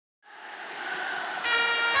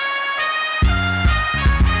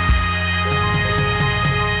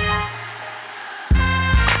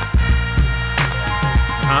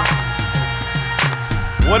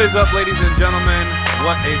What is up, ladies and gentlemen?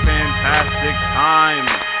 What a fantastic time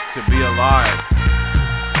to be alive.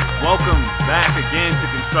 Welcome back again to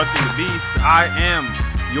Constructing the Beast. I am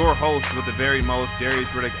your host with the very most, Darius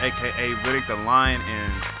Riddick, aka Riddick the Lion,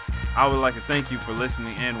 and I would like to thank you for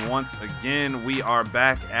listening in once again. We are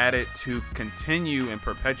back at it to continue and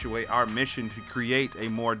perpetuate our mission to create a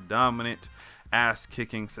more dominant,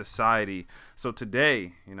 ass-kicking society. So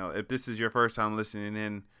today, if this is your first time listening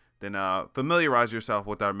in, then familiarize yourself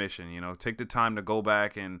with our mission. Take the time to go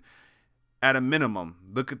back and, at a minimum,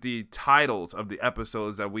 look at the titles of the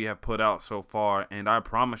episodes that we have put out so far, and I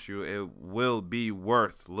promise you it will be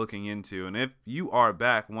worth looking into. And if you are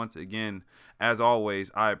back once again, as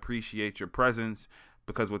always, I appreciate your presence,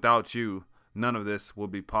 because without you, none of this will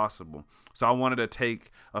be possible. So I wanted to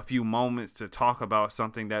take a few moments to talk about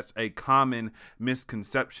something that's a common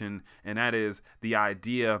misconception, and that is the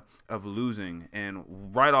idea of losing. And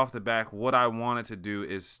right off the back, what I wanted to do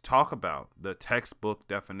is talk about the textbook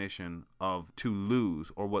definition of to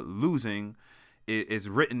lose, or what losing is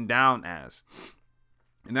written down as.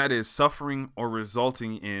 And that is suffering or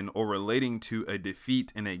resulting in or relating to a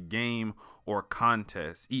defeat in a game or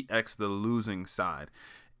contest, EX the losing side.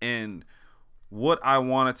 And what I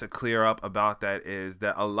wanted to clear up about that is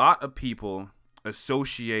that a lot of people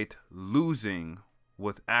associate losing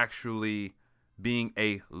with actually being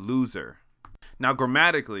a loser. Now,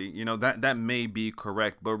 grammatically, that may be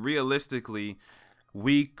correct, but realistically,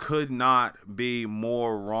 we could not be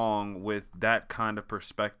more wrong with that kind of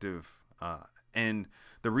perspective. And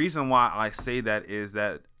the reason why I say that is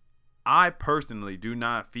that I personally do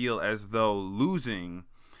not feel as though losing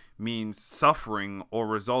means suffering or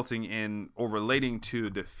resulting in or relating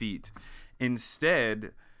to defeat.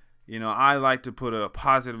 Instead, I like to put a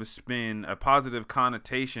positive spin, a positive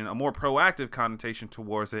connotation, a more proactive connotation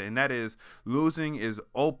towards it, and that is losing is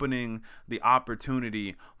opening the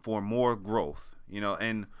opportunity for more growth.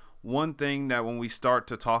 And one thing that when we start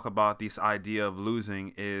to talk about this idea of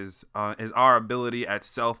losing is our ability at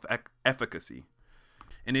self-efficacy.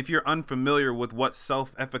 And if you're unfamiliar with what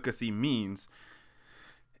self-efficacy means,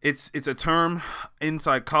 it's a term in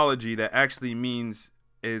psychology that actually means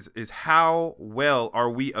is how well are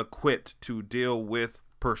we equipped to deal with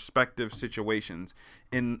prospective situations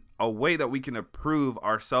in a way that we can improve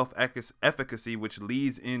our self-efficacy, which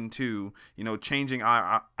leads into changing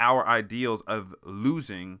our ideals of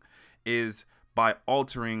losing, is by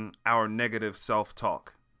altering our negative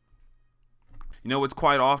self-talk. It's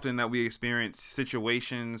quite often that we experience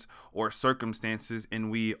situations or circumstances and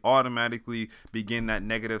we automatically begin that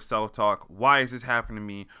negative self-talk. Why is this happening to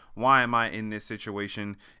me? Why am I in this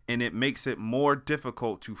situation? And it makes it more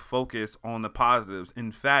difficult to focus on the positives.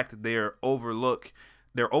 In fact, they're overlooked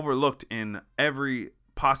in every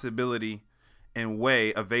possibility and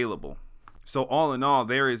way available. So all in all,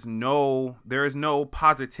 there is no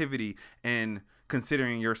positivity in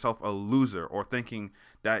considering yourself a loser or thinking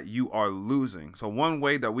that you are losing. So one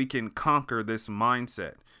way that we can conquer this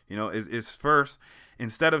mindset, is first,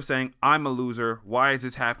 instead of saying I'm a loser, why is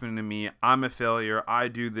this happening to me? I'm a failure. I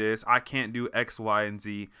do this. I can't do X, Y, and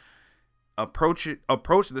Z. Approach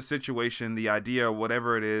the situation, the idea,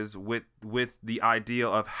 whatever it is, with the idea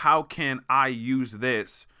of how can I use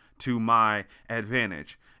this to my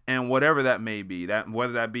advantage. And whatever that may be, that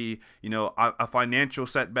whether that be, a financial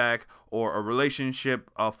setback or a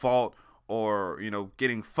relationship fault, or,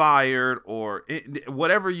 getting fired, or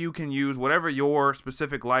whatever you can use, whatever your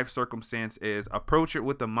specific life circumstance is, approach it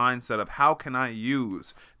with the mindset of how can I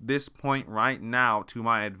use this point right now to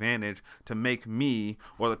my advantage to make me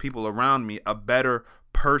or the people around me a better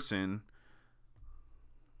person,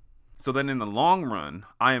 so that in the long run,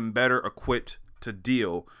 I am better equipped to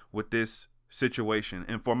deal with this situation.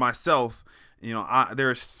 And for myself,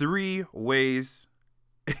 there's 3 ways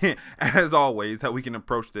as always that we can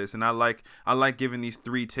approach this, and I like giving these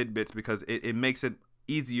 3 tidbits because it makes it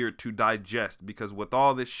easier to digest, because with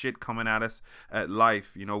all this shit coming at us at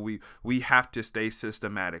life, we have to stay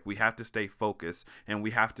systematic, we have to stay focused, and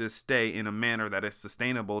we have to stay in a manner that is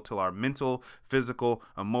sustainable to our mental, physical,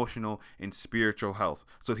 emotional, and spiritual health.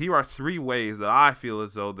 So here are 3 ways that I feel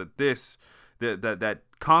as though that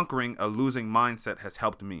conquering a losing mindset has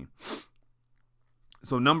helped me.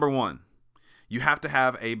 So number 1, you have to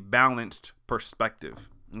have a balanced perspective.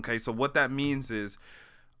 Okay, so what that means is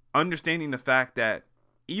understanding the fact that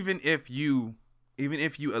even if you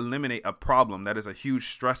eliminate a problem that is a huge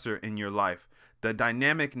stressor in your life, the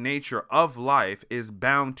dynamic nature of life is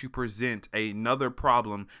bound to present another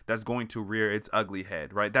problem that's going to rear its ugly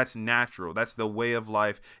head, right? That's natural. That's the way of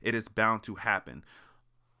life. It is bound to happen.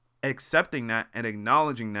 accepting that and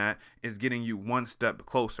acknowledging that is getting you one step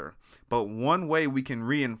closer. But one way we can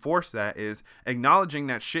reinforce that is acknowledging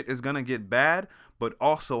that shit is going to get bad, but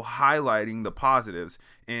also highlighting the positives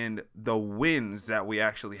and the wins that we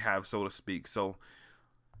actually have, so to speak. So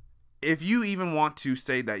if you even want to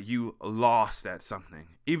say that you lost at something,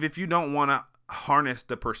 even if you don't want to harness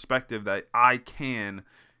the perspective that I can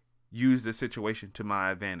use the situation to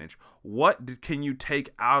my advantage, what can you take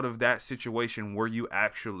out of that situation where you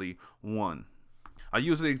actually won? I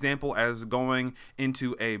use the example as going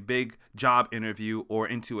into a big job interview or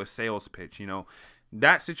into a sales pitch.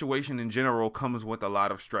 That situation in general comes with a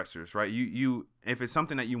lot of stressors, right? You if it's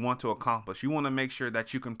something that you want to accomplish, you want to make sure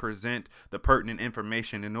that you can present the pertinent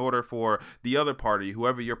information in order for the other party,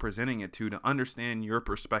 whoever you're presenting it to understand your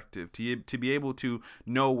perspective, to be able to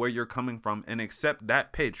know where you're coming from and accept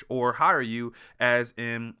that pitch or hire you as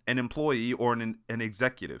an employee or an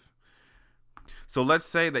executive. So let's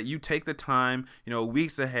say that you take the time,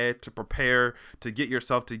 weeks ahead to prepare, to get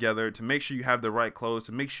yourself together, to make sure you have the right clothes,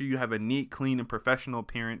 to make sure you have a neat, clean, and professional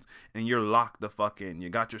appearance, and you're locked the fuck in. You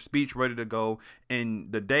got your speech ready to go,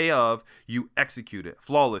 and the day of, you execute it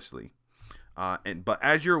flawlessly. But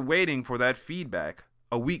as you're waiting for that feedback,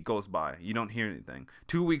 a week goes by, you don't hear anything.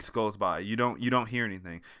 2 weeks goes by, you don't hear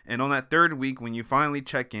anything. And on that third week, when you finally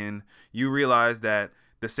check in, you realize that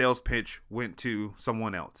the sales pitch went to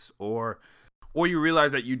someone else, or you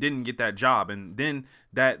realize that you didn't get that job. And then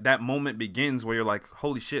that moment begins where you're like,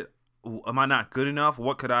 holy shit, am I not good enough?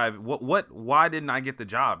 Why didn't I get the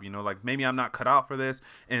job? Maybe I'm not cut out for this,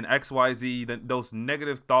 and XYZ. Those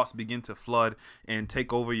negative thoughts begin to flood and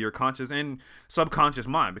take over your conscious and subconscious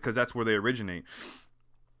mind, because that's where they originate.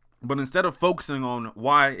 But instead of focusing on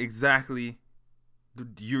why exactly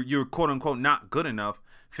you're quote unquote not good enough,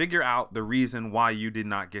 figure out the reason why you did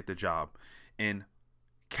not get the job and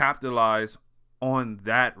capitalize on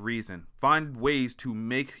that reason. Find ways to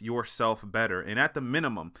make yourself better. And at the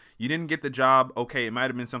minimum, you didn't get the job. Okay, it might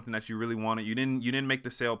have been something that you really wanted. You didn't make the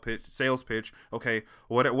sales pitch. Okay,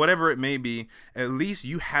 whatever it may be, at least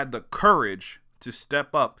you had the courage to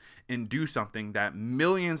step up and do something that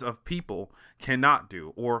millions of people cannot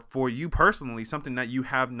do, or for you personally, something that you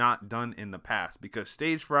have not done in the past. Because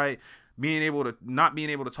stage fright, not being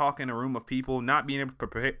able to talk in a room of people, not being able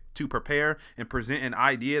to prepare and present an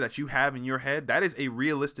idea that you have in your head, that is a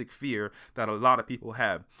realistic fear that a lot of people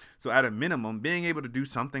have. So at a minimum, being able to do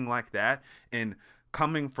something like that and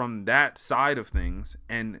coming from that side of things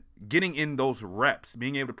and getting in those reps,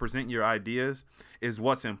 being able to present your ideas is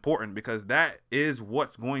what's important, because that is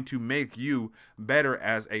what's going to make you better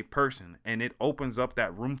as a person. And it opens up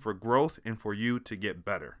that room for growth and for you to get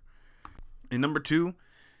better. And number 2,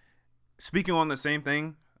 speaking on the same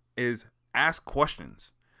thing, is ask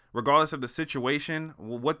questions, regardless of the situation.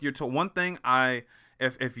 What you're told. One thing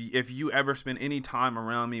if you ever spend any time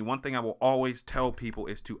around me, one thing I will always tell people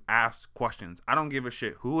is to ask questions. I don't give a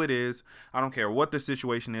shit who it is. I don't care what the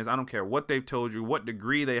situation is. I don't care what they've told you, what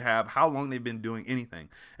degree they have, how long they've been doing anything.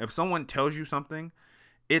 If someone tells you something,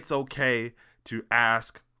 it's okay to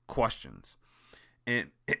ask questions. And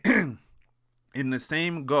the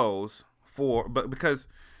same goes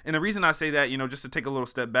and the reason I say that, just to take a little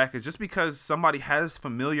step back, is just because somebody has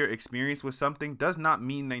familiar experience with something does not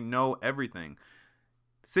mean they know everything.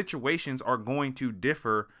 Situations are going to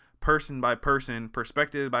differ person by person,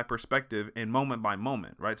 perspective by perspective, and moment by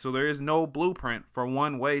moment, right? So there is no blueprint for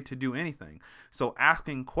one way to do anything. So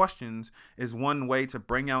asking questions is one way to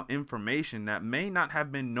bring out information that may not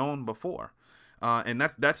have been known before. And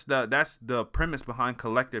that's the premise behind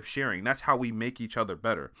collective sharing. That's how we make each other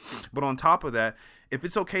better. But on top of that, if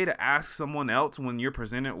it's okay to ask someone else when you're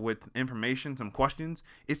presented with information, some questions,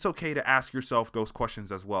 it's okay to ask yourself those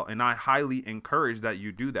questions as well. And I highly encourage that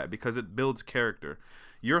you do that, because it builds character.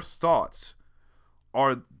 Your thoughts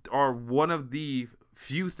are one of the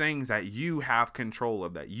few things that you have control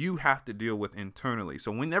of, that you have to deal with internally.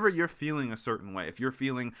 So whenever you're feeling a certain way, if you're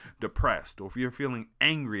feeling depressed, or if you're feeling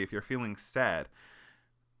angry, if you're feeling sad,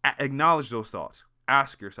 acknowledge those thoughts.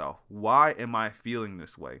 Ask yourself, why am I feeling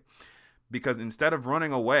this way? Because instead of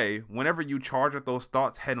running away, whenever you charge at those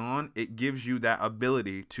thoughts head on, it gives you that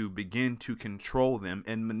ability to begin to control them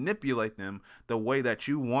and manipulate them the way that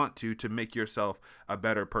you want to make yourself a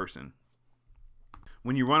better person.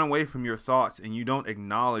 When you run away from your thoughts and you don't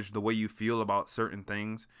acknowledge the way you feel about certain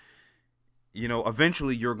things,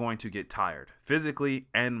 eventually you're going to get tired, physically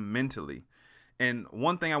and mentally. And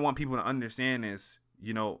one thing I want people to understand is,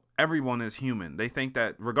 everyone is human. They think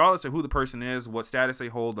that regardless of who the person is, what status they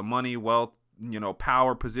hold, the money, wealth,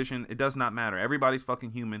 power, position, it does not matter. Everybody's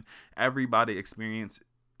fucking human. Everybody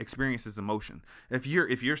experiences emotion. If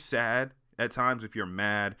you're sad, at times, if you're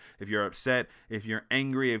mad, if you're upset, if you're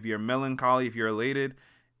angry, if you're melancholy, if you're elated,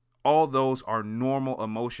 all those are normal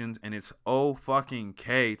emotions, and it's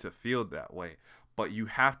fucking-K to feel that way. But you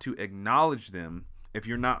have to acknowledge them if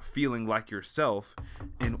you're not feeling like yourself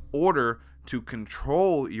in order to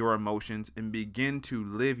control your emotions and begin to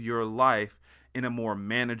live your life in a more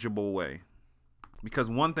manageable way.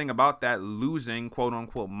 Because one thing about that losing quote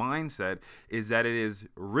unquote mindset is that it is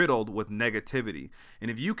riddled with negativity.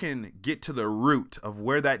 And if you can get to the root of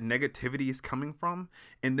where that negativity is coming from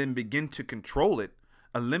and then begin to control it,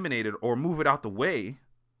 eliminate it, or move it out the way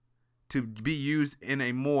to be used in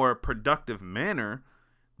a more productive manner,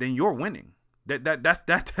 then you're winning.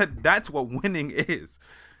 That's what winning is.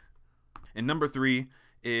 And number 3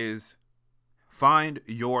 is find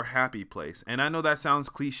your happy place. And I know that sounds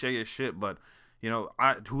cliche as shit, but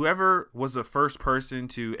whoever was the first person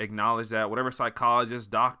to acknowledge that, whatever psychologist,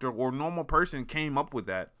 doctor, or normal person came up with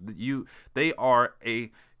that, they are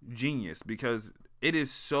a genius, because it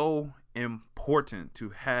is so important to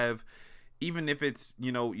have, even if it's,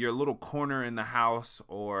 your little corner in the house,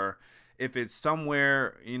 or if it's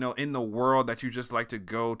somewhere, in the world that you just like to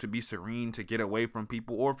go to be serene, to get away from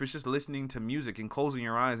people, or if it's just listening to music and closing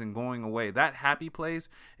your eyes and going away, that happy place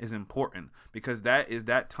is important, because that is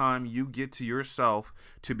that time you get to yourself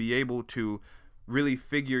to be able to really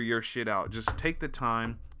figure your shit out. Just take the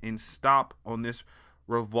time and stop on this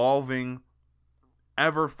revolving,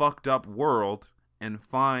 ever fucked up world and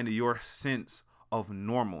find your sense of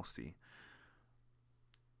normalcy.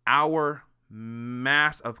 Our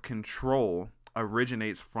mass of control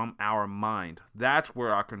originates from our mind. That's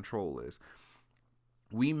where our control is.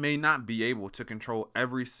 We may not be able to control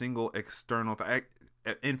every single external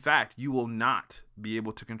in fact, you will not be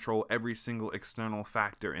able to control every single external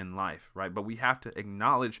factor in life, right? But we have to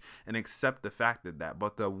acknowledge and accept the fact of that.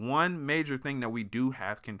 But the one major thing that we do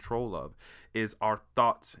have control of is our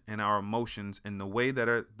thoughts and our emotions, and the way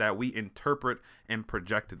that we interpret and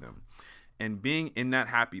project them. And being in that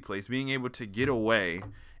happy place, being able to get away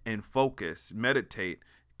and focus, meditate,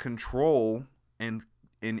 control, and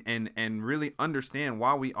really understand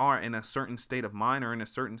why we are in a certain state of mind or in a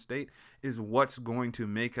certain state is what's going to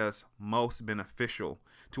make us most beneficial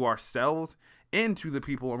to ourselves and to the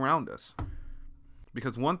people around us.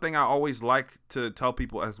 Because one thing I always like to tell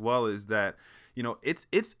people as well is that,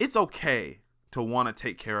 it's okay to want to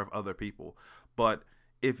take care of other people. But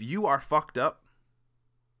if you are fucked up,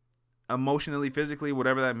 emotionally, physically,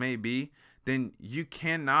 whatever that may be, then you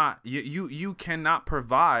cannot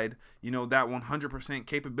provide, that 100%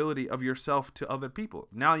 capability of yourself to other people.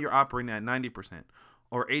 Now you're operating at 90%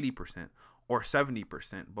 or 80% or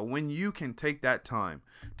 70%. But when you can take that time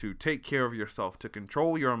to take care of yourself, to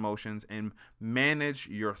control your emotions and manage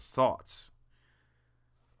your thoughts,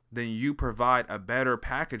 then you provide a better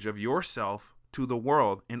package of yourself to the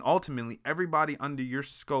world, and ultimately everybody under your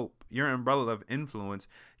scope, your umbrella of influence,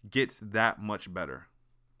 gets that much better.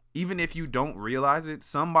 Even if you don't realize it,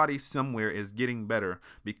 somebody somewhere is getting better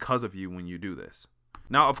because of you when you do this.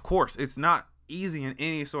 Now, of course, it's not easy in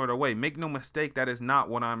any sort of way. Make no mistake, that is not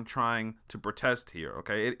what I'm trying to protest here,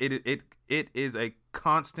 okay? It is a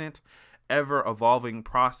constant, ever-evolving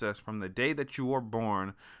process from the day that you are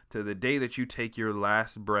born to the day that you take your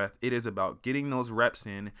last breath. It is about getting those reps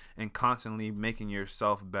in and constantly making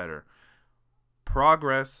yourself better.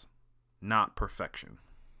 Progress, not perfection.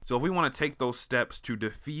 So if we want to take those steps to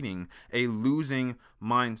defeating a losing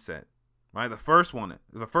mindset, right? The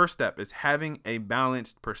first step is having a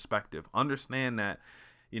balanced perspective. Understand that,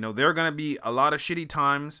 there are going to be a lot of shitty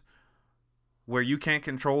times where you can't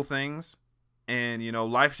control things. And,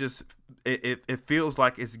 life just, it feels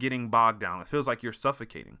like it's getting bogged down. It feels like you're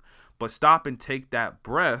suffocating. But stop and take that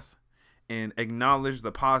breath and acknowledge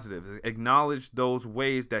the positives. Acknowledge those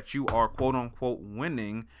ways that you are, quote unquote,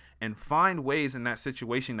 winning, and find ways in that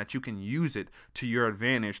situation that you can use it to your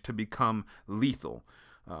advantage to become lethal.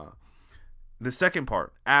 The second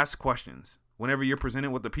part, ask questions. Whenever you're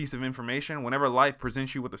presented with a piece of information, whenever life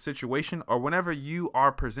presents you with a situation, or whenever you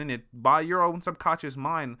are presented by your own subconscious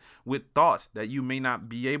mind with thoughts that you may not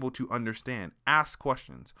be able to understand, ask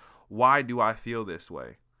questions. Why do I feel this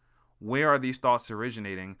way? Where are these thoughts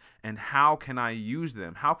originating, and how can I use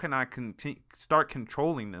them? How can I start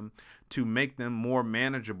controlling them to make them more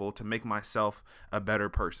manageable, to make myself a better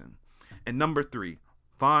person? And number 3,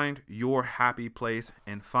 find your happy place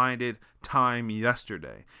and find it time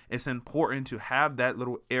yesterday. It's important to have that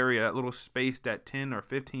little area, that little space, that 10 or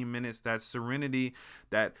 15 minutes, that serenity,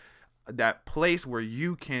 that place where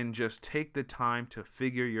you can just take the time to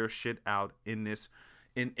figure your shit out in this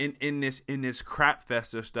crap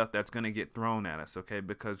fest of stuff that's going to get thrown at us, okay?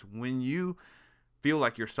 Because when you feel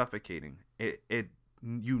like you're suffocating,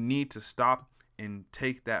 you need to stop and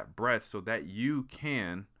take that breath so that you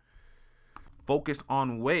can focus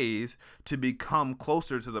on ways to become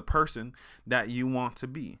closer to the person that you want to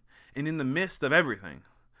be. And in the midst of everything,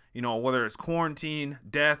 whether it's quarantine,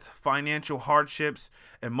 death, financial hardships,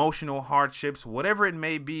 emotional hardships, whatever it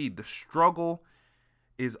may be, the struggle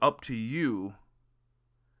is up to you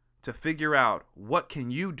to figure out what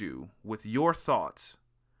can you do with your thoughts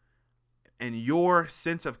and your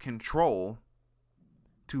sense of control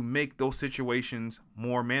to make those situations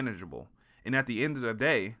more manageable. And at the end of the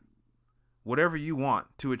day, whatever you want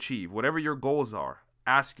to achieve, whatever your goals are,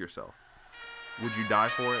 ask yourself, would you die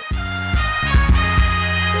for it?